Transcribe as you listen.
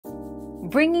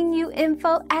bringing you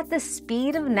info at the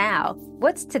speed of now.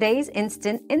 What's today's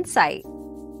instant insight?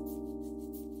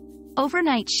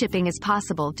 Overnight shipping is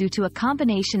possible due to a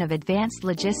combination of advanced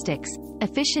logistics,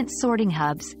 efficient sorting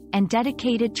hubs, and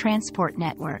dedicated transport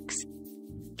networks.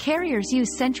 Carriers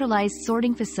use centralized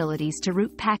sorting facilities to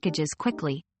route packages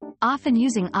quickly, often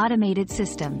using automated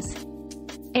systems.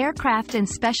 Aircraft and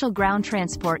special ground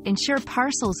transport ensure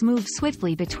parcels move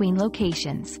swiftly between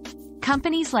locations.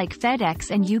 Companies like FedEx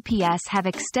and UPS have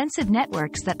extensive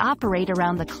networks that operate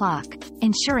around the clock,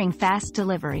 ensuring fast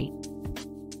delivery.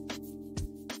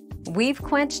 We've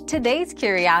quenched today's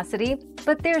curiosity,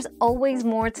 but there's always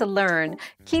more to learn.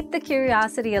 Keep the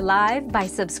curiosity alive by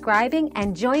subscribing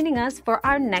and joining us for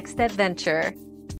our next adventure.